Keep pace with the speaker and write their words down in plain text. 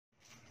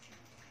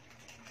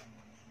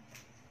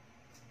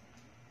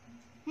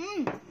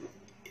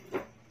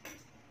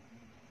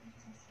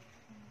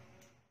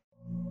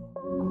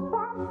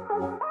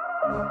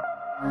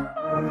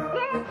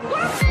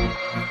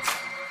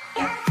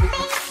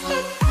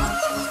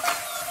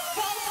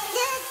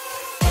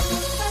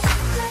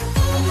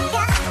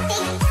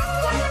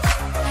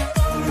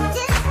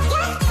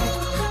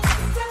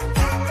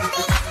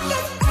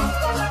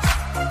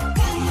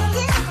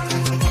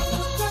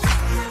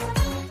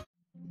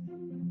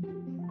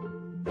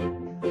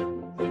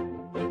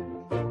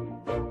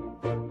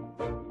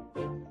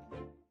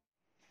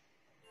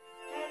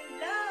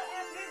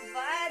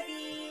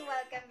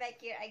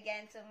here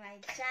again to my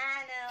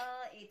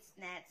channel. It's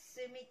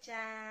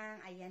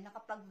Natsumi-chan. Ayan,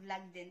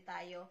 nakapag-vlog din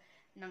tayo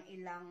ng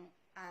ilang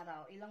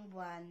araw, ilang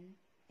buwan.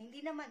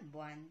 Hindi naman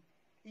buwan.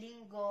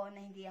 Linggo na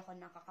hindi ako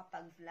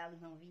nakakapag-vlog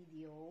ng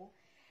video.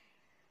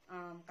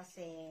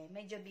 Kasi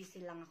medyo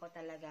busy lang ako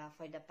talaga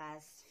for the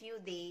past few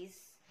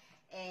days.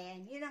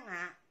 And yun na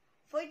nga,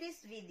 for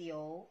this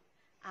video,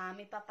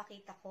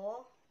 ipapakita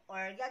ko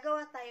or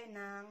gagawa tayo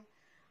ng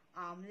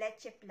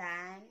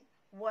LECHEFLAN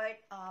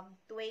worth of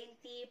 20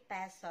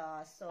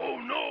 pesos. So,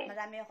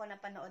 marami ako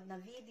napanood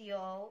na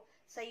video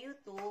sa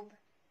YouTube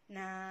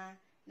na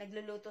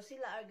nagluluto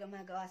sila or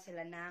gumagawa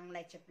sila ng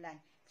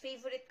LECHEFLAN.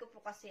 Favorite ko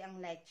po kasi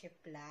ang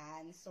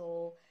LECHEFLAN.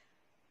 So,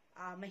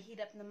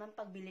 mahirap naman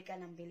pagbili ka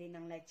ng bili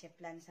ng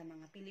LECHEFLAN sa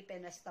mga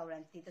Philippine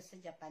restaurant dito sa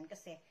Japan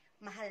kasi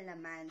mahal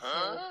naman. So,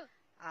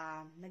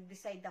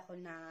 nag-decide ako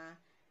na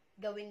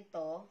gawin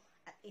to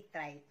at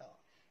itry to.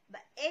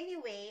 But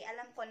anyway,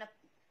 alam ko na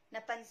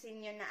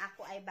napansin nyo na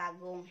ako ay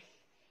bagong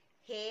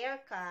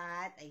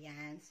haircut.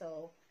 Ayan.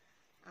 So,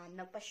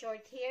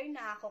 nagpa-short hair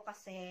na ako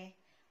kasi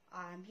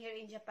here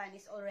in Japan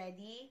is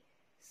already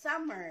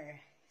summer.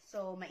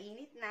 So,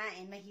 mainit na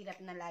and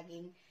mahirap na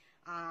laging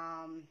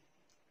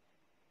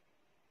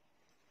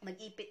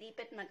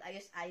mag-ipit-ipit,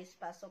 mag-ayos-ayos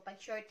pa. So, pag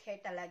short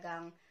hair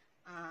talagang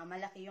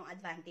malaki yung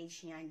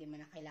advantage niya. Hindi mo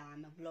na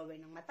kailangan mag-blower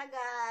ng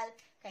matagal.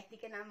 Kahit di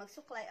ka na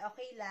magsuklay,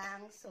 okay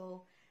lang.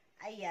 So,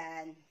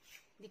 ayan.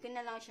 Hindi ko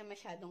na lang siya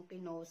masyadong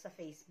pinost sa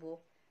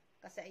Facebook.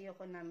 Kasi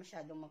ayoko na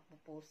masyadong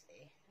magpo-post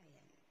eh.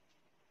 Ayan.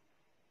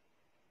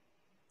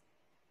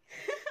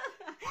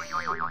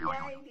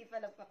 Ayan, hindi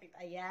pa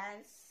nagpakita.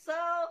 Ayan. So,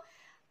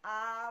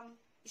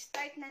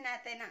 start na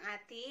natin ang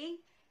ating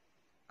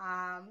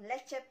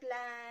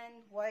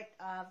LECHEFLAN worth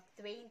of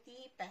 20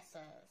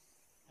 pesos.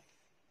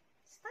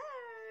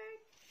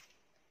 Start!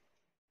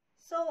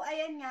 So,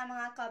 ayan nga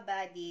mga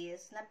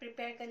kabadis,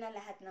 na-prepare ko na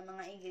lahat ng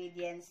mga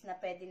ingredients na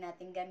pwede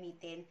natin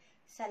gamitin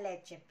sa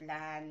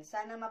LECHEFLAN.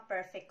 Sana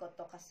ma-perfect ko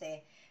to kasi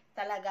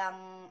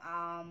talagang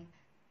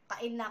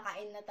kain na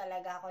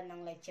talaga ako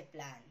ng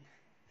LECHEFLAN.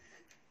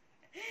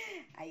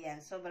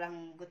 Ayan,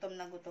 sobrang gutom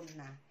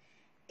na.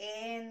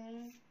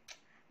 And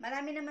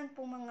marami naman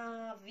po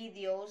mga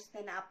videos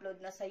na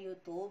na-upload na sa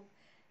YouTube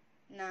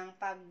ng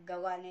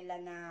paggawa nila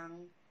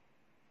ng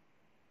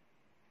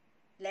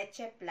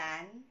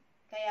LECHEFLAN.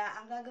 Kaya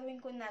ang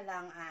gagawin ko na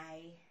lang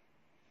ay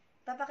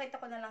papakita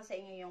ko na lang sa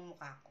inyo yung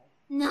mukha ko.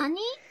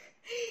 Nani?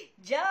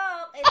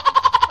 Joke!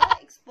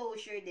 Parang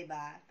exposure,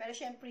 diba? Pero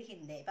syempre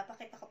hindi.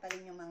 Papakita ko pa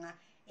rin yung mga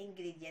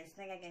ingredients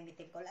na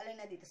gagamitin ko. Lalo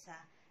na dito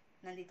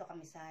nandito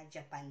kami sa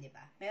Japan,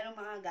 diba? Merong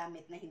mga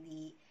gamit na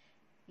hindi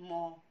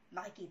mo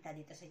makikita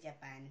dito sa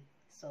Japan.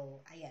 So,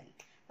 ayan.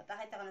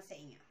 Papakita ko na sa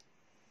inyo.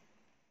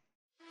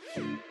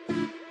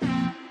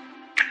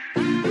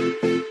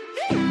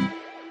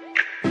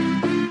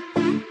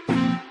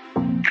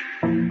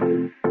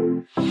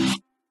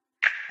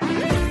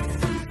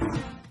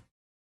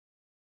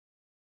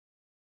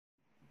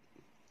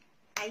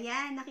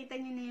 Ayan, nakita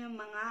nyo na yung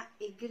mga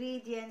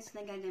ingredients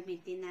na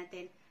gagamitin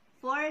natin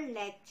for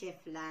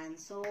LECHEFLAN.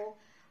 So,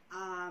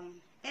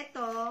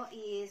 ito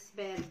is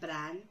Bear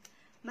Brand.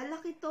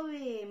 Malaki to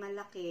eh,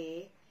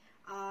 malaki.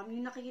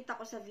 Yung nakikita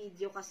ko sa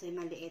video kasi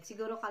maliit.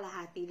 Siguro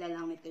kalahati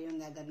lang nito yung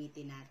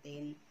gagamitin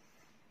natin.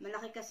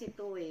 Malaki kasi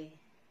to eh.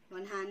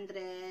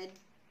 150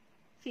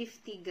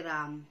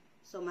 gram.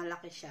 So,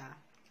 malaki siya.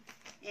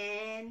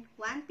 And,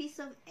 1 piece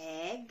of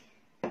egg.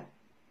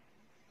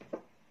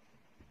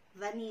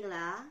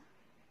 Vanilla.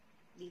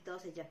 Dito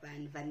sa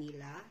Japan,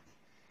 vanilla.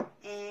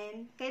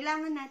 And,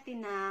 kailangan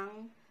natin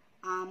ng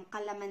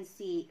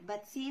calamansi.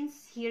 But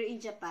since here in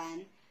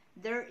Japan,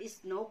 there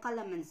is no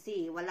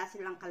calamansi. Wala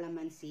silang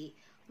calamansi.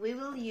 We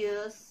will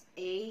use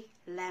a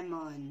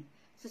lemon.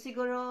 So,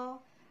 siguro,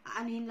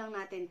 aanuhin lang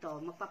natin to.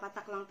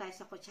 Magpapatak lang tayo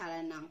sa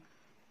kutsara ng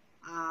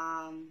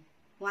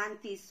 1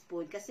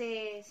 teaspoon.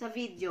 Kasi, sa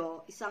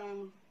video,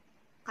 isang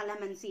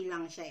calamansi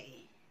lang siya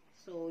eh.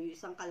 So, yung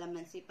isang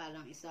calamansi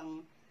parang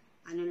isang,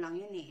 ano lang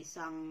yun eh,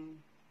 isang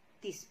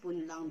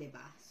teaspoon lang,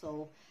 diba?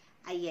 So,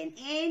 ayan.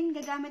 And,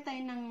 gagamit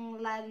tayo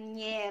ng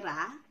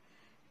lanyera.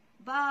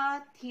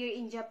 But, here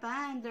in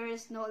Japan, there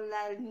is no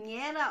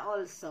lanyera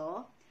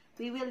also.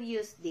 We will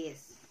use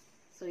this.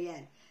 So,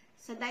 yan.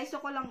 Sa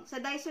Daiso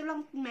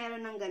lang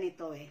meron ng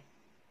ganito eh.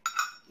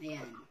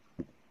 Ayan.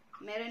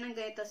 Meron ng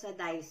ganito sa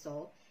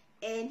Daiso.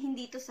 And,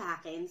 hindi to sa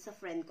akin, sa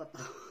friend ko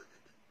to.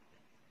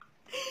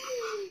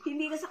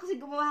 Hindi kasi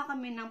gumawa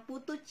kami ng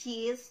puto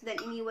cheese, then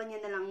iniwan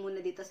niya na lang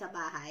muna dito sa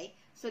bahay.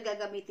 So,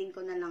 gagamitin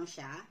ko na lang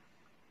siya.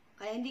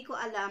 Kaya hindi ko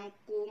alam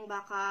kung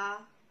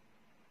baka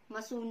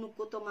masunog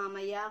ko to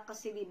mamaya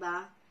kasi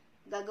diba,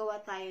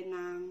 gagawa tayo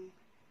ng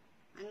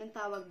anong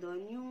tawag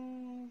doon? Yung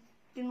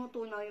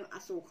tinutunaw yung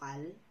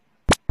asukal.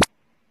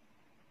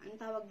 Anong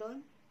tawag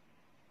doon?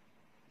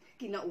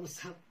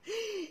 Kinausap.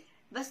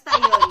 Basta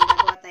yun,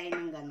 gagawa tayo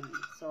ng ganun.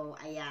 So,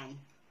 ayan.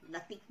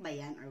 Latik ba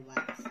yan or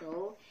what?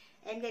 So,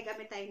 and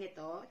gagamit tayo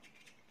nito.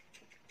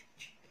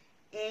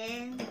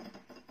 And,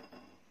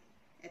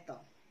 ito.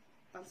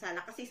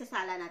 pangsala. Kasi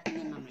sasala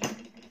natin yan mamaya.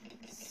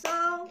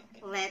 So,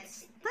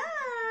 let's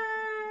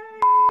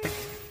start!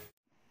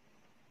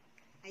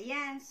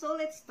 Ayan. So,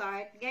 let's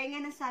start. Gaya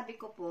nga nasabi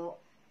ko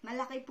po,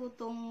 malaki po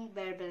tong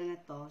berbel na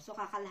to. So,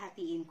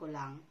 kakalahatiin ko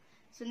lang.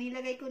 So,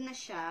 nilagay ko na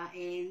siya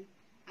and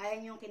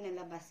ayan yung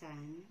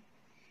kinalabasan.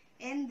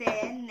 And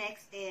then,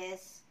 next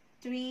is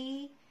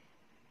 3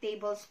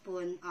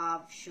 tablespoon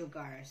of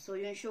sugar. So,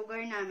 yung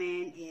sugar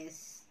namin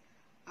is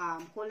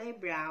kulay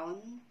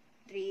brown,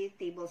 3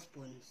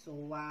 tablespoons. So,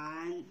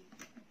 1,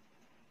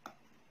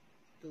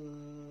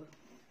 2,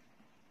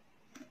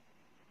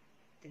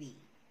 3.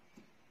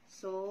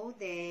 So,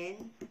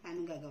 then,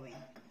 paano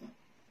gagawin?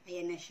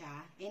 Ayan na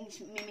siya. And,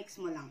 mimix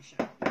mo lang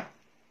siya.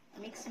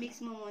 Mix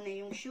mo muna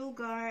yung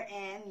sugar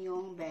and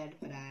yung bear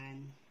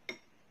bran.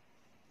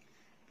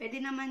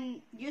 Pwede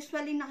naman,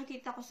 usually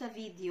nakikita ko sa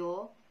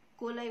video,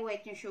 kulay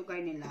white yung sugar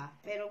nila.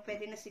 Pero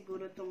pwede na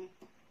siguro tong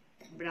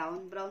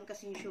brown. Brown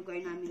kasi yung sugar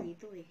namin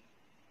dito eh.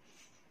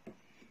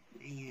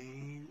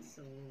 Ayan.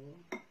 So,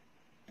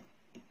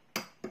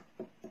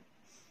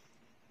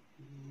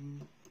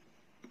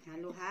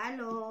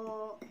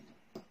 halo-halo.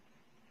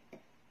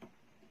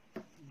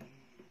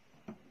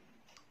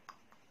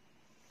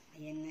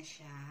 Ayan na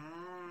siya.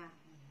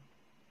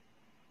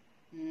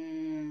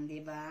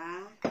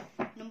 Diba?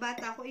 Nung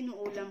bata ako,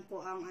 inuulam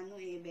ko ang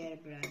bear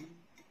bran.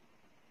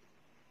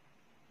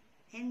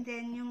 And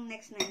then, yung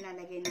next na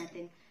ilalagay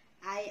natin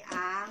ay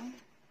ang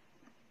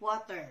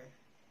water.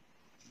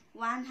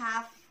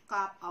 1/2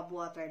 cup of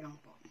water lang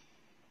po.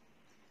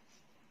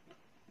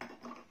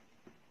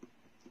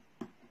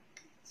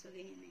 So,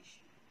 ganyan na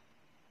siya.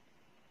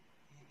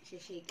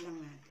 I-shake lang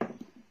natin.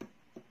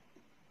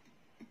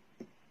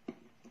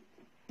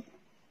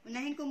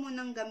 Unahin ko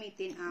munang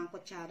gamitin ang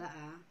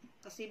kutsara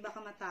kasi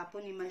baka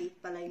matapon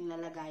maliit pala yung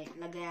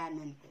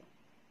lagayanan ko.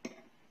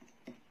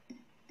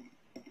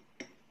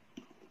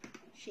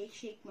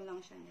 Shake mo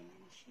lang siya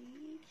ganyan.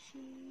 Shake.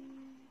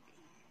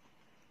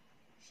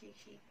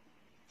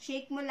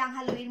 Shake mo lang,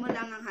 haluin mo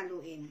lang ng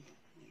haluin.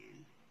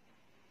 Ayan.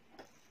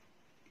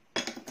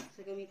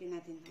 So, gamitin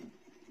natin ito.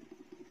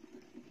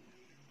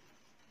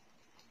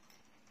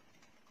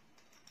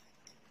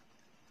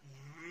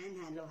 Ayan,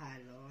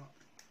 halo-halo.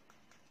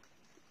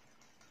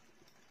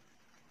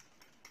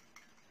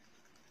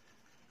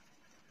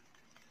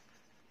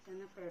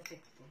 Sana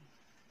perfect po.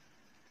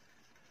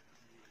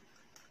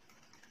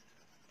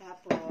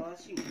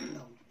 Tapos, yung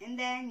itlog. And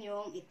then,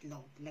 yung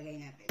itlog.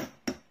 Lagay natin.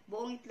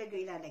 Buong itlog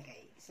yung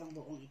ilalagay. Isang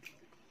buong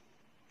itlog.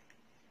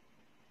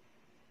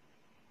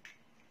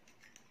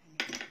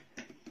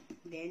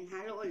 Then,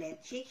 halo ulit.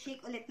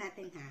 Shake ulit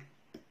natin, ha.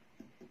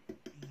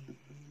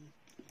 Ayan.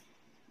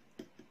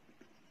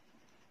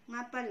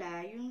 Nga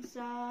pala, yung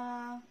sa...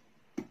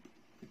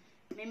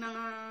 May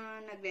mga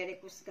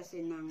nagre-request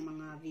kasi ng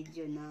mga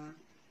video na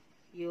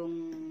yung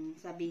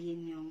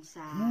sabihin yung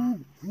sa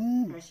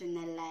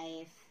personal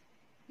life,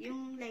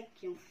 yung like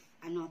yung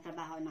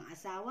trabaho ng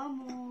asawa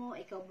mo,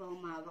 ikaw ba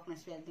humawak ng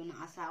sweldo ng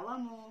asawa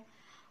mo.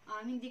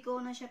 Hindi ko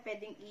na siya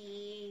pwedeng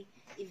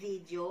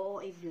i-video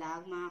o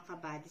i-vlog mga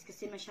kabadis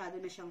kasi masyado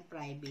na siyang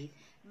private.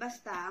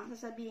 Basta, ang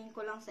sasabihin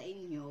ko lang sa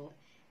inyo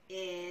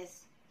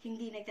is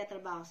hindi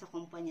nagtatrabaho sa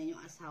kumpanya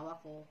yung asawa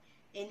ko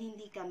and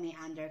hindi kami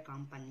under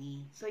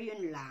company. So,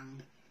 yun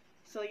lang.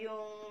 So,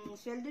 yung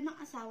sweldo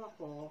ng asawa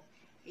ko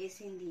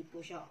is hindi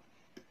po siya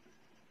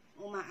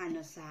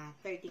umaano sa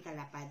 30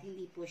 kalapad.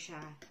 Hindi po siya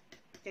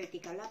 30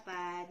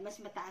 kalapad. Mas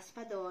mataas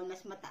pa doon.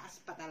 Mas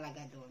mataas pa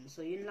talaga doon.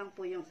 So, yun lang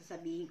po yung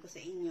sasabihin ko sa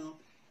inyo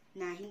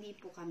na hindi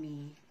po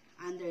kami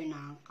under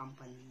ng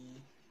company.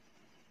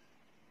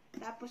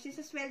 Tapos, yung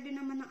sa sweldo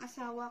naman ng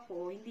asawa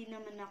ko, hindi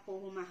naman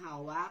ako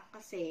humahawak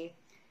kasi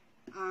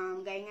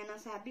gaya nga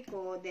ng sabi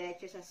ko,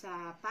 diretso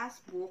sa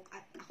passbook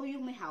at ako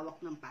yung may hawak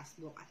ng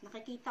passbook. At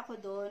nakikita ko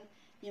doon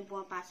yung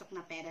pumapasok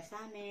na pera sa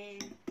amin.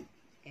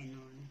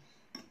 Ganon.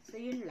 So,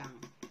 yun lang.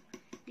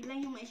 Yun lang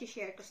yung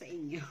ma-share ko sa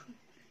inyo.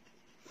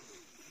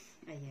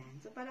 Ayan.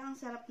 So, parang ang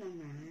sarap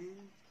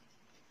naman.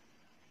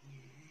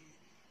 Ayan.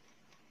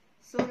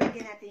 So,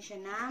 lagyan natin siya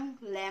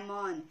ng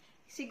lemon.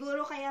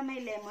 Siguro kaya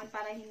may lemon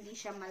para hindi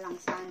siya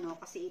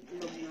malangsano kasi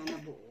itlog na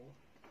nabuo.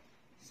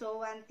 So,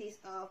 1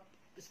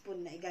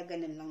 teaspoon na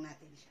igaganon lang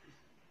natin siya.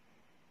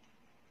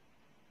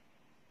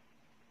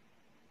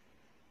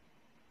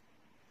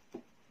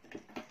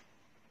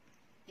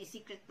 May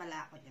secret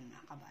pala ako dyan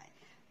mga kabadis.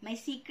 May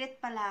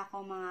secret pala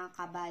ako mga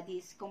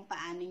kabadis kung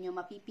paano nyo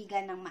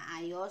mapipigan ng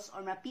maayos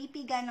or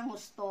mapipigan ng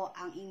husto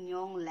ang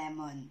inyong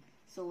lemon.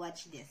 So,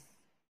 watch this.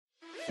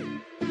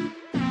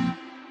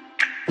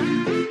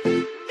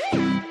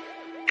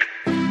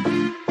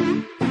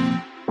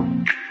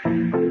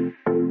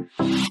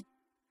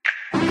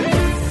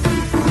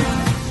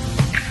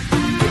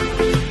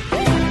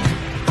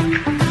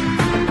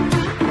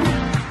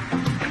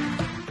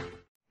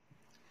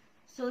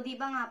 So, di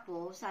ba nga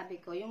po, sabi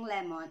ko, yung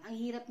lemon, ang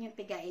hirap niyang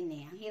pigain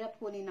eh. Ang hirap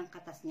kunin ng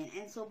katas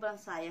niyan. And sobrang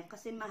sayang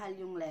kasi mahal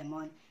yung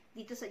lemon.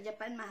 Dito sa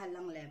Japan, mahal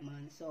ang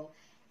lemon. So,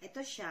 ito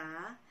siya.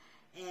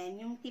 And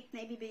yung tip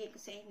na ibibigay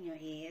ko sa inyo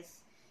is,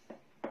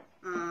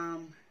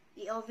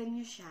 i-oven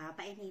nyo siya,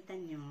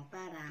 painitan nyo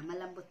para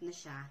malambot na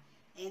siya.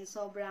 And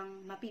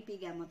sobrang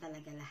mapipiga mo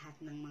talaga lahat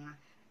ng mga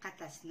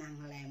katas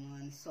ng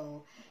lemon.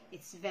 So,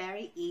 it's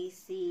very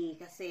easy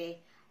kasi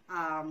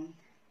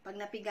pag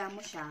napiga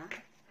mo siya,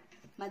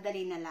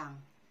 madali na lang.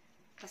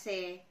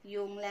 Kasi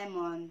yung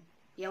lemon,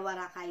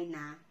 yawarakay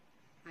na,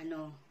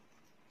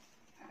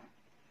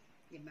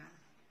 diba?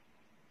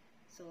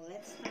 So,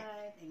 let's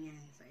start. Ayan.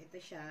 So, ito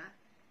siya.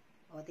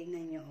 O,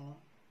 tingnan nyo, o.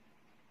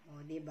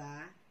 O,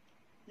 diba?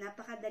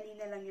 Napakadali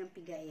na lang yung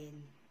pigain.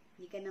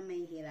 Hindi ka na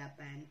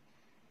mahihirapan.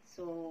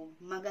 So,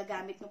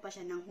 magagamit mo pa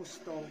siya ng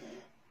husto,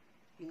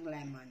 yung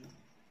lemon.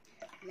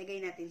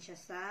 Lagay natin siya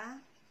sa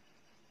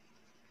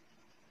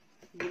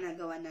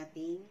ginagawa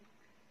nating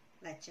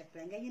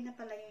LECHEFLAN. Ganyan na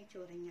pala yung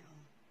itsura niya, o.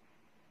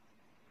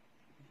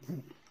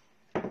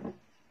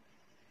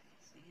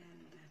 So, yan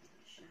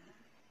natin siya.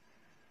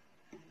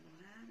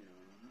 Halo-halo.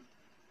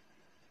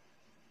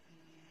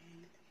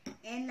 Ayan.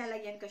 And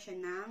lalagyan ko siya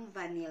ng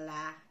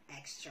vanilla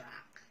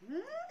extract.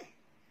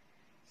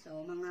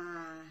 So, mga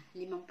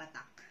 5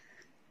 patak.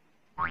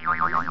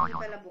 Hindi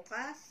pala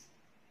bukas.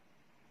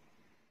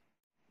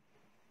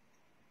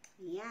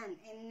 Yan.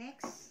 And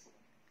next,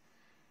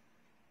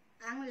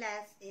 ang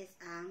last is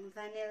ang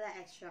vanilla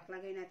extract.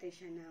 Lagay natin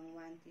siya ng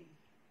 1 tea.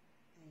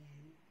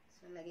 Ayan.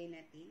 So, lagay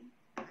natin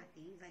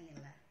ating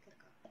vanilla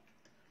cacao.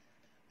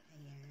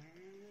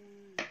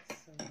 Ayan.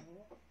 So,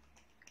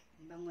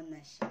 bango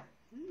na siya.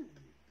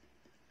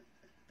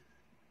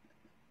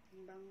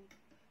 Bango.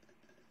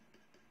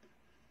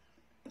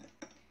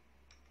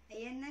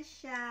 Ayan na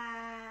siya.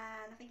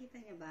 Nakikita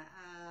niyo ba?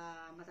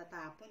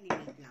 Matatapon.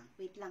 Wait lang.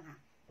 Wait lang, ha.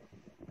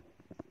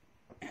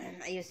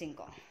 Ayusin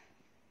ko.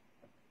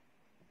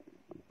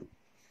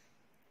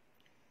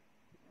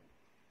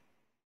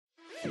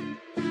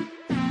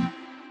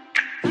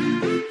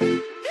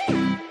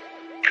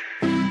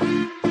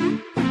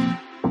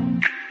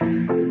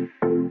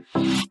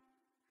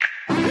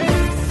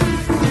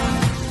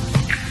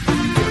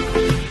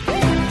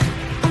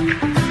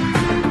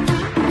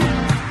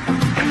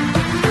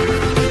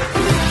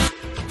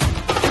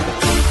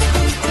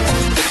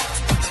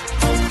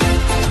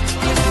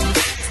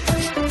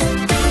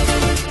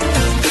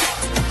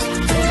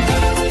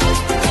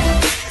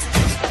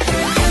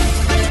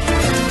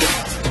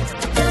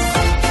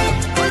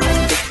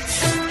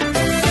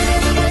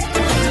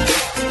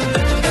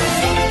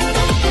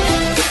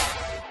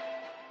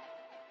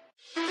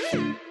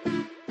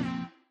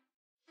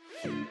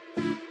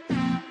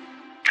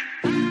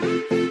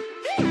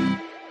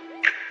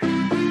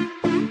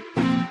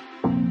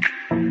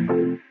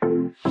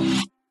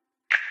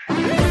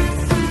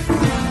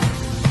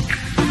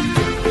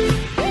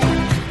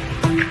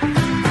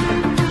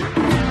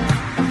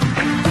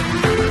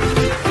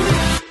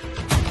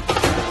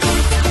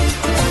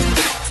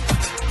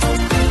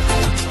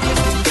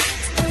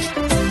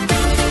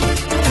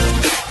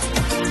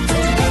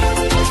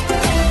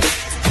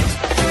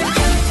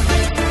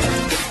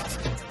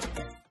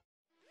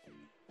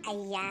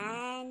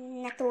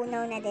 Ayan,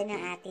 natunaw na din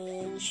ang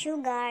ating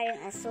sugar,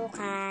 yung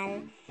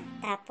asukal.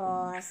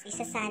 Tapos,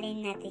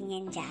 isasalin natin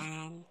yan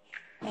dyan.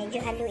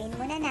 Medyo haluin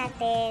muna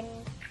natin.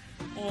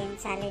 And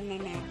salin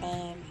na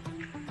natin.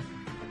 Ayan.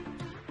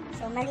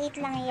 So, maliit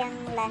lang yung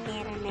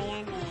lanera na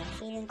yan eh.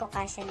 Feeling ko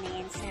kasya na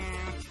yan sa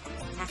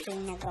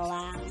aking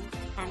nagawang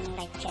pang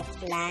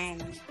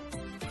LECHEFLAN.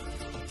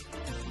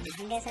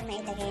 Hanggang sa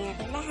mailagay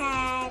natin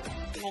lahat.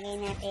 Ilagay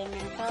natin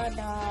ng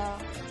todo.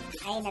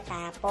 Ay,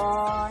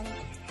 natapon.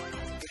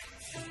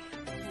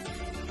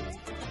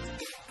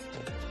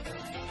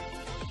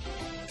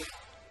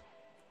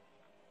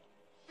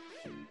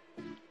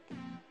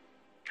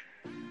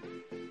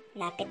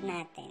 Lapit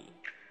natin.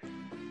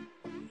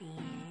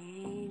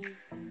 Ayan.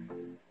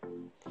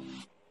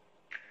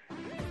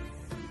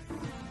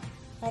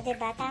 O,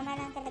 diba? Tama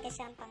lang talaga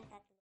siyang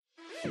pang-tatlo.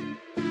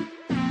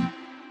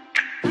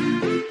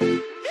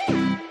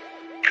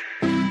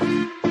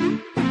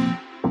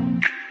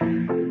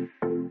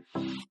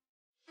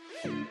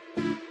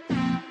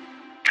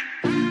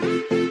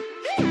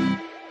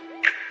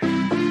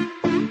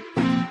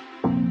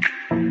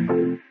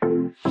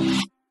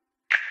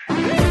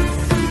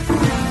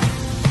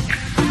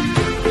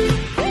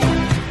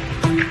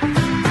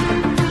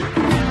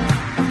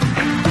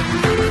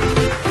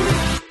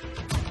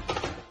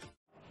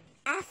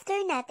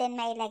 Natin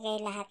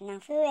mailagay lahat ng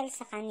fuel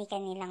sa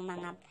kanilang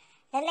mga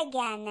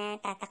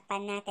lalagyanan,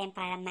 tatakpan natin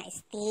para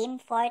ma-steam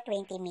for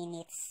 20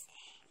 minutes.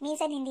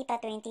 Minsan hindi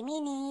pa 20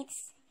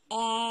 minutes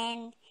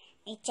and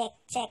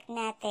i-check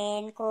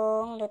natin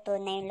kung luto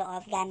na yung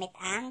loob gamit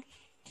ang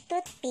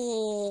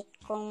toothpick.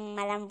 Kung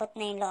malambot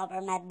na yung loob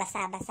or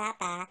mabasa-basa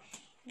pa,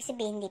 ibig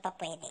sabihin hindi pa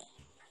pwede.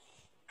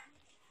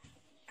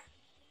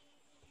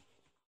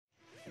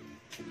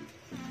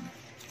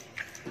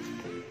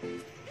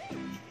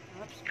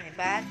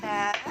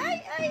 Bata. Ay!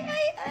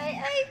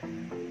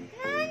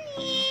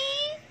 Nani?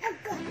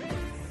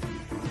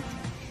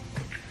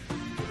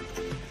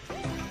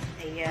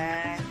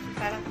 Ayan.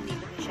 Parang hindi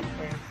ko siya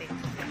perfect.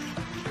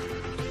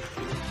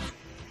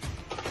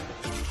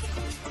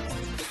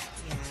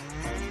 Ayan.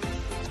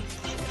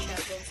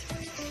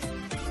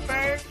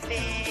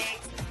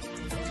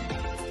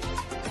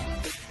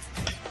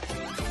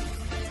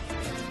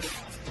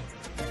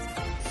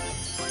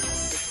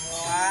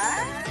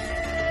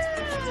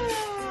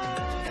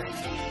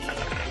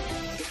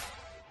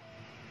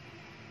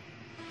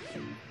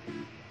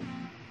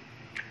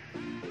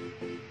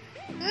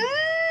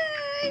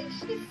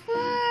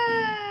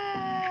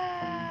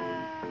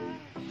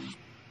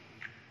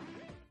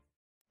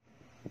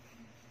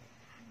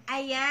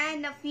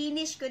 Ayan,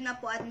 na-finish ko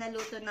na po at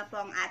naluto na po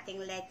ang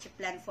ating leche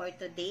flan for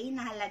today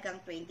na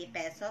halagang 20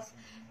 pesos.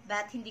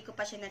 But hindi ko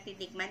pa siya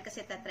natitikman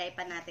kasi tatry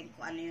pa natin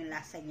kung ano yung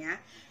lasa niya.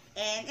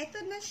 And ito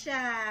na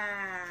siya.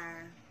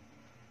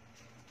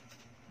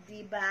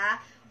 Diba?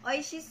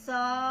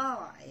 Oishiso.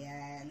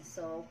 Ayan.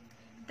 So,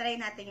 try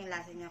natin yung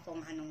lasa niya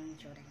kung anong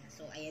tsura niya.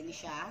 So, ayan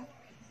siya.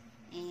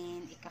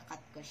 And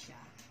ikakat ko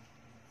siya.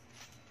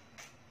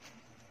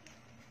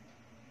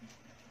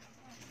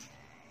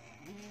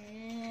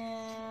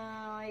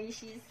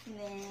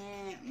 Oishisune.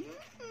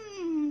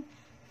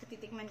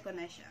 Titikman ko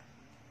na siya.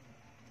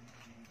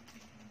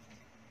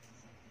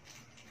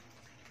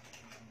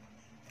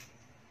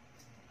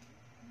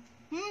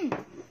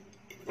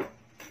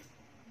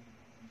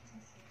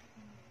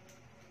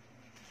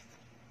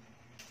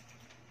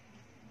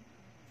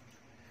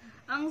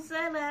 Ang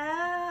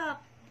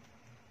sarap!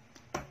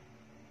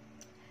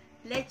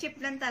 Leche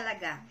flan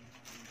talaga.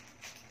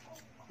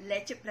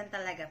 Leche flan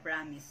talaga,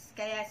 promise.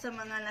 Kaya sa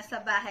mga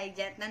nasa bahay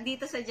dyan,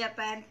 nandito sa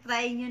Japan,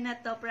 try nyo na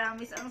to,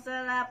 promise. Ang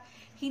sarap.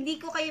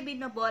 Hindi ko kayo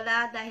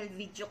binobola dahil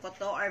video ko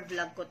to or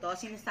vlog ko to.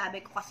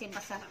 Sinasabi ko kasi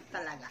masarap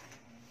talaga.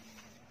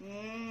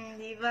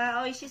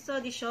 Diba? Oishiso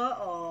disho.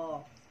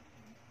 Oh.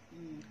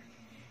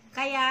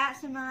 Kaya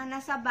sa mga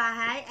nasa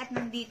bahay at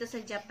nandito sa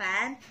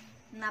Japan,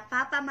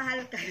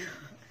 napapamahal kayo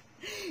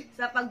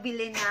sa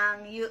pagbili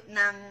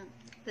ng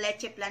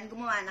leche flan,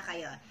 gumawa na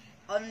kayo.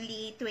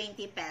 Only 20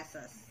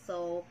 pesos.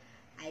 So,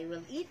 I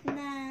will eat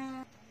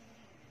na.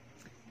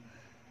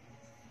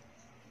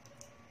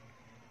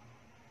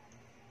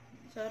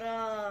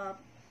 Sarap.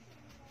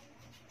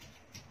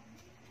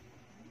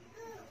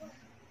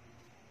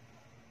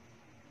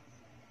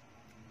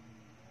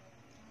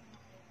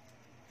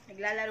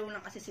 Naglalaro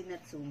lang kasi si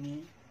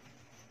Natsumi.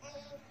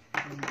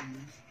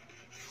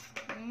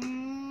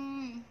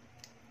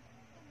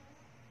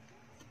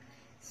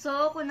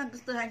 So, kung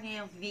nagustuhan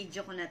niyo yung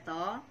video ko na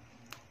to,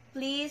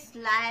 please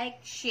like,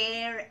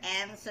 share,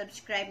 and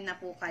subscribe na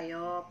po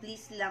kayo.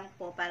 Please lang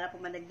po para po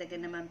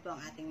madagdagan naman po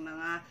ang ating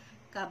mga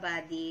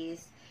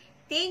kabadis.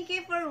 Thank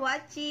you for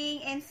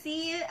watching and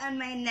see you on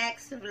my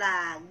next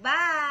vlog.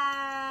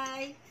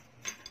 Bye!